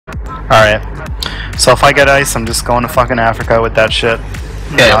Alright. So if I get ice, I'm just going to fucking Africa with that shit.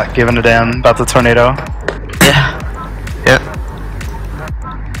 Yeah. Not giving a damn about the tornado. Yeah. Yep.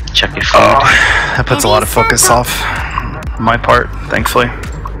 Check your food. That puts a lot of focus off my part, thankfully.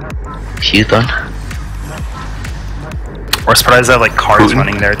 You done? Worst part is I have like cards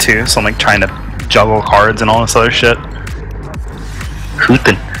running there too, so I'm like trying to juggle cards and all this other shit.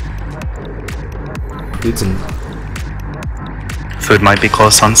 Hooten. Food might be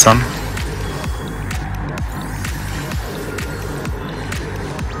close on some.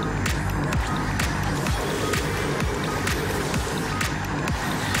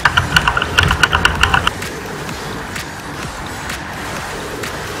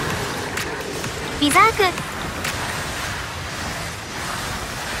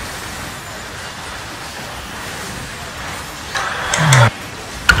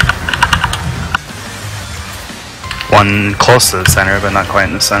 One close to the center, but not quite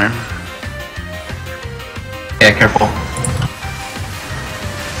in the center. Yeah, careful.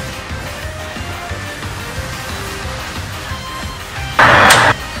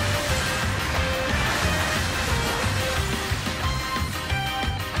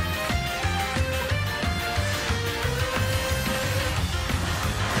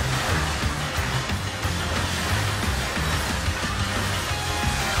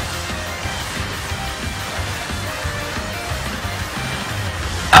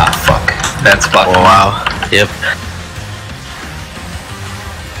 That's fucking wow. Yep.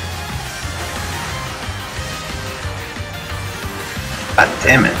 God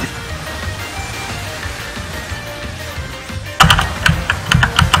damn it.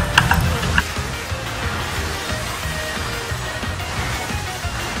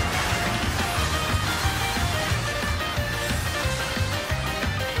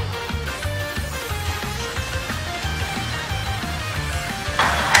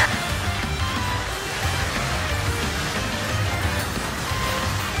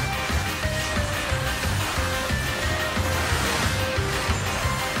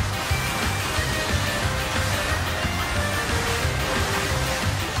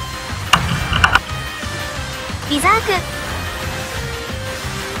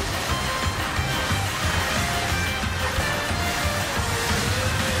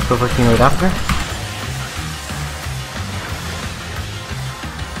 Go for team right after.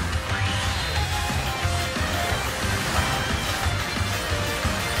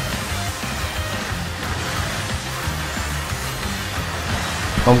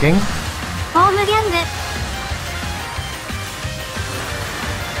 Home gang.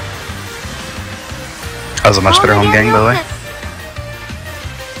 That was a much better home gang, by the way.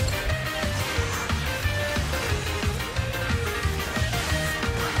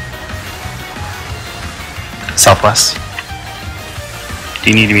 Southwest. Do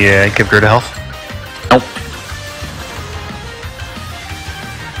you need me to give Grid a health? Nope.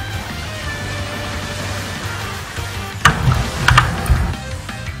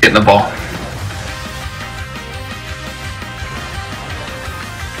 Getting the ball.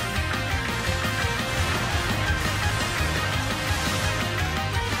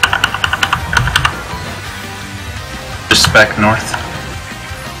 Just back north.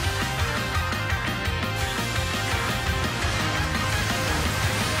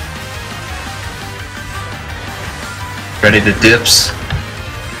 Ready to dips.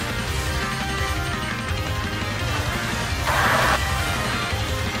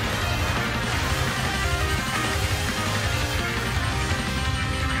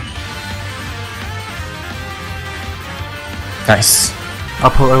 Nice. I'll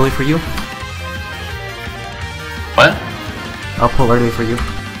pull early for you. What? I'll pull early for you.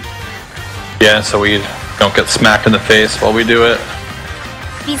 Yeah, so we don't get smacked in the face while we do it.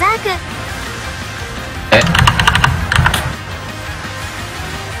 Okay.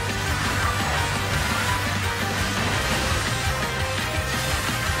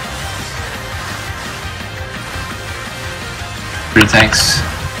 Thanks.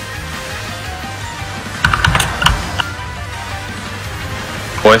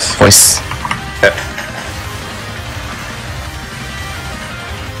 Voice? Okay.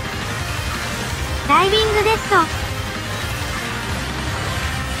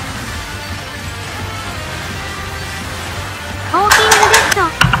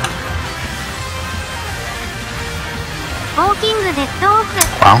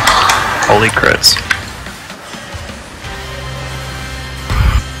 Wow. Holy crits.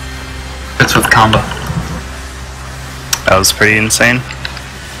 It's with combo. That was pretty insane.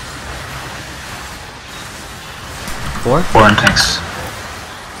 4? 4 tanks.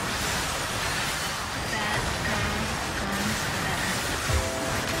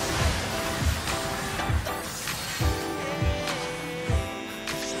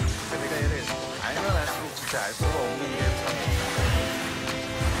 リ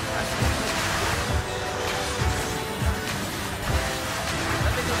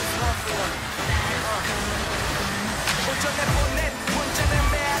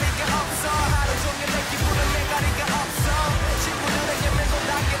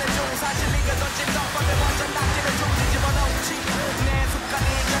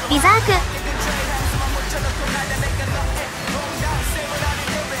ザーク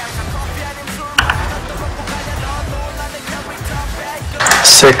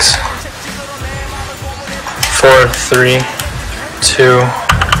 6, 4, 3, 2.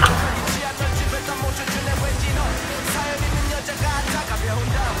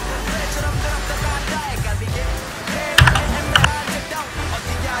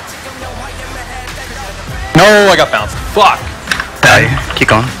 No, I got bounced. Fuck. Die. Keep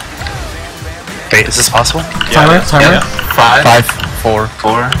going. Wait, is this possible? Timer, timer. Yeah. 5, 4,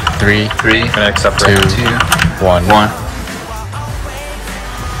 4, 3, 3, I'm gonna accept 2, it. 2, 1. 1.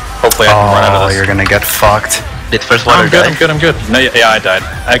 Hopefully I can run out Oh, of this. you're gonna get fucked. Did first water I'm good, die? I'm good, I'm good. No, yeah, I died.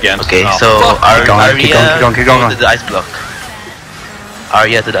 Again. Okay, Oh, so fuck. Arya keep going, keep going. to the ice block.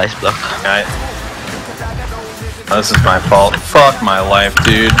 Arya to the ice block. Oh, this is my fault. Fuck my life,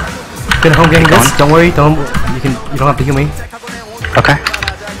 dude. Gonna home gang this. going. Don't worry. You don't have to heal me. Okay.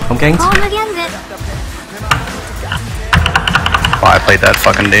 Home gangs. ホームギャング Wow, I played that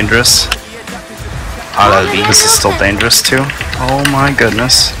fucking dangerous. RLB. This is still dangerous too. Oh my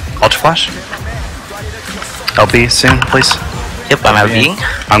goodness. Ultra flash. LB soon, please. Yep, I'm LBing.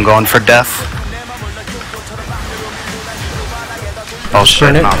 I'm going for death. Oh shit,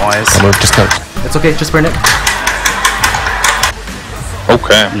 Burn it. not wise. I'll move, just go. It's okay. Just burn it.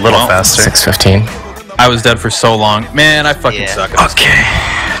 Okay. A little well, faster. 6:15. I was dead for so long. Man, I fucking Yeah. suck at this. Okay.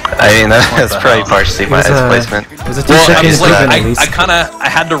 I mean, that's the probably hell? partially my placement. It was a 2 Well, I second was like, improvement at least. I kind of, I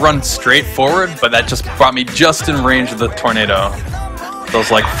had to run straight forward, but that just brought me just in range of the tornado. So I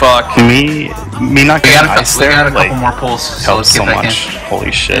was like, fuck. Me not We getting got ice we got there, a couple like, more pulls, so helps let's so get back much.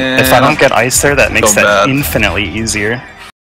 Holy shit. Yeah, If I don't get ice there, that makes so that bad. infinitely easier.